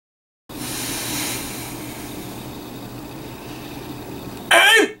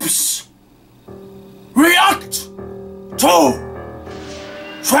Apes! React to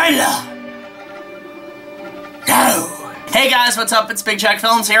trailer now! Hey guys, what's up? It's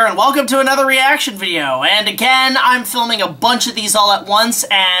BigJackFilms here, and welcome to another reaction video. And again, I'm filming a bunch of these all at once,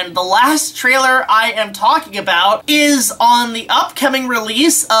 and the last trailer I am talking about is on the upcoming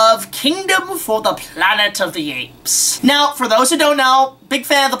release of Kingdom for the Planet of the Apes. Now, for those who don't know, big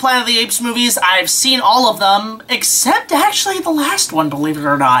fan of the Planet of the Apes movies. I've seen all of them, except actually the last one, believe it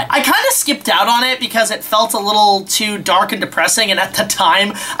or not. I kind of skipped out on it because it felt a little too dark and depressing, and at the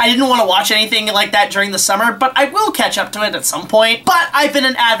time, I didn't want to watch anything like that during the summer, but I will catch up to it at some point. But I've been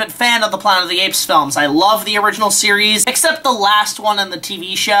an avid fan of the Planet of the Apes films. I love the original series, except the last one in the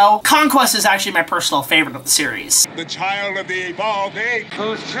TV show. Conquest is actually my personal favorite of the series. The child of the evolved ape,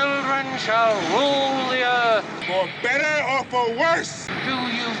 whose children shall rule the earth. For better or for worse. Do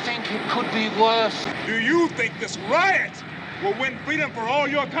you think it could be worse? Do you think this riot will win freedom for all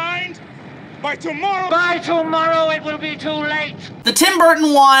your kind? By tomorrow? By tomorrow it will be too late! The Tim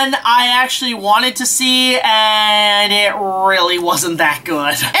Burton one I actually wanted to see, and it really wasn't that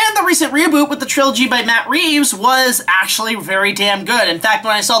good. And the recent reboot with the trilogy by Matt Reeves was actually very damn good. In fact,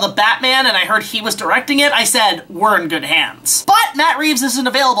 when I saw The Batman and I heard he was directing it, I said, we're in good hands. But Matt Reeves isn't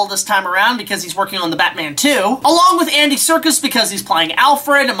available this time around because he's working on The Batman 2, along with Andy Serkis because he's playing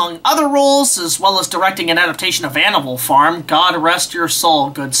Alfred, among other roles, as well as directing an adaptation of Animal Farm. God rest your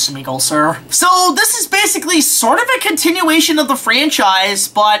soul, good Smeagol, sir. So this is basically sort of a continuation of the franchise,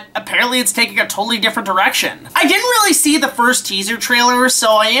 but apparently it's taking a totally different direction. I didn't really see the first teaser trailer, so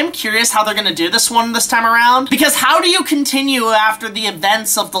I am curious how they're going to do this one this time around, because how do you continue after the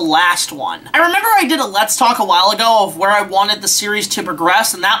events of the last one? I remember I did a Let's Talk a while ago of where I wanted the series to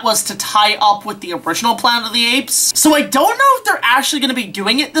progress, and that was to tie up with the original Planet of the Apes. So I don't know if they're actually going to be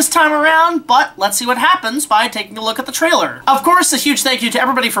doing it this time around, but let's see what happens by taking a look at the trailer. Of course, a huge thank you to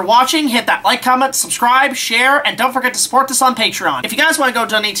everybody for watching. Hit that like, comment, subscribe, share, and don't forget to support us on Patreon. If you guys want to go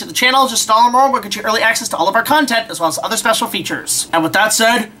donate to the channel, just $1 or more will get you early access to all of our content, as well as other special features. And with that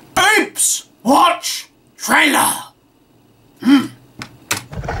said, Apes! Watch trailer!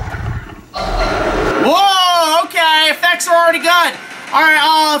 Whoa, okay, effects are already good. Alright,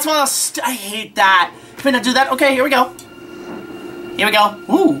 oh, it's one of those, I hate that. Can I do that? Okay, here we go. Here we go.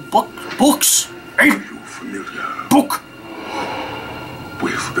 Ooh, books. Ape. Are you familiar Book.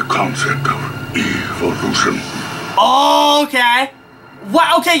 with the concept of evolution? Okay.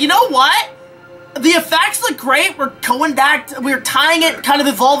 Wow, okay, you know what? The effects look great. We're going back, we're tying it, kind of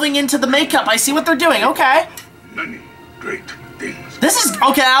evolving into the makeup. I see what they're doing, okay. Many great things. This is,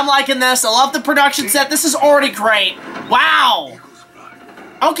 okay, I'm liking this. I love the production set. This is already great. Wow.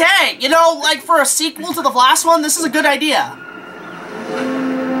 Okay, you know, like for a sequel to the last one, this is a good idea.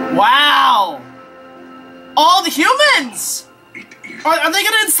 Wow. All the humans. Are they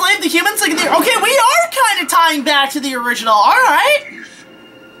gonna enslave the humans? Like, okay, we are kind of tying back to the original. All right.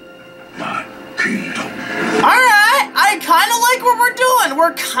 My kingdom. All right. I kind of like what we're doing.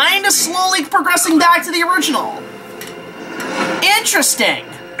 We're kind of slowly progressing back to the original. Interesting.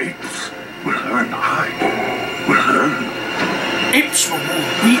 Apes will learn to hide. Will learn. Apes will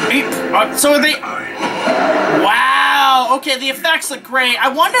be ape. So are they? Wow. Okay, the effects look great. I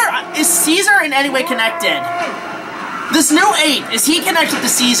wonder, is Caesar in any way connected? This new ape, is he connected to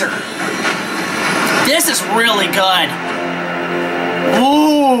Caesar? This is really good.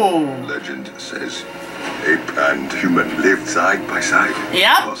 Ooh. Legend says ape and human lived side by side.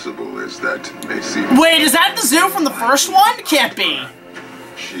 Yep. Possible as that may seem. Wait, is that the zoo from the first one? Can't be.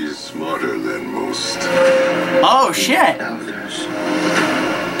 She's smarter than most. Oh, shit. Elders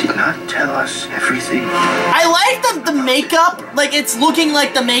did not tell us everything. I like the makeup. Like, it's looking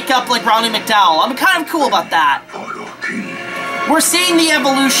like the makeup like Ronnie McDowell. I'm kind of cool about that. For your king. We're seeing the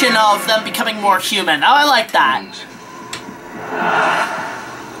evolution of them becoming more human. Oh, I like that.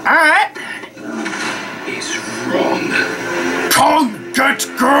 Alright. Is wrong. Come get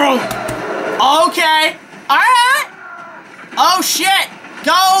girl! Okay. Alright. Oh, shit.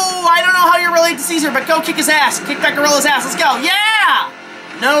 Go! I don't know how you're related to Caesar, but go kick his ass. Kick that gorilla's ass. Let's go. Yeah!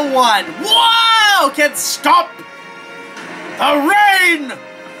 No one. Whoa! Can stop the reign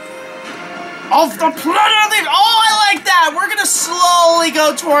of the planet of the... Oh, I like that! We're gonna slowly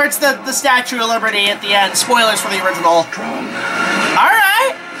go towards the Statue of Liberty at the end. Spoilers for the original.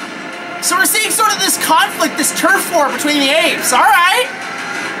 Alright. So we're seeing sort of this conflict, this turf war between the apes. Alright.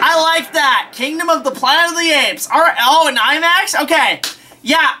 I like that. Kingdom of the Planet of the Apes. Alright. Oh, an IMAX? Okay.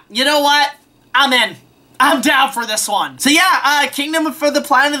 Yeah, you know what? I'm in. I'm down for this one. So yeah, Kingdom for the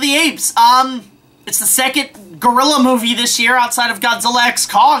Planet of the Apes. It's the second gorilla movie this year outside of Godzilla x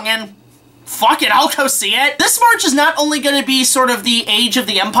Kong, and fuck it, I'll go see it. This March is not only going to be sort of the Age of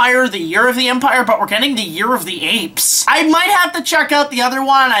the Empire, the Year of the Empire, but we're getting the Year of the Apes. I might have to check out the other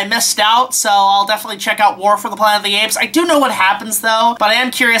one. I missed out, so I'll definitely check out War for the Planet of the Apes. I do know what happens, though, but I am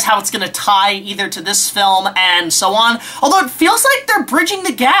curious how it's going to tie either to this film and so on. Although it feels like they're bridging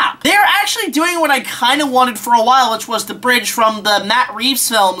the gap. They're actually doing what I kind of wanted for a while, which was the bridge from the Matt Reeves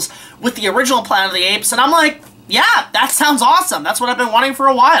films with the original Planet of the Apes, and I'm like, yeah, that sounds awesome. That's what I've been wanting for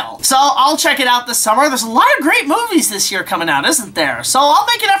a while. So I'll check it out this summer. There's a lot of great movies this year coming out, isn't there? So I'll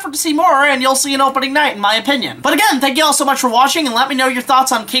make an effort to see more, and you'll see an opening night, in my opinion. But again, thank you all so much for watching, and let me know your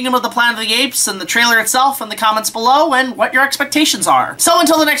thoughts on Kingdom of the Planet of the Apes and the trailer itself in the comments below, and what your expectations are. So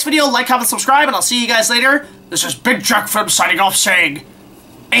until the next video, like, comment, subscribe, and I'll see you guys later. This is BigJackFilms signing off saying,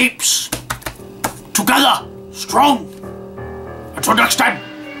 Apes, together, strong. Until next time,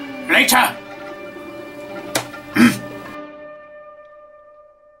 later.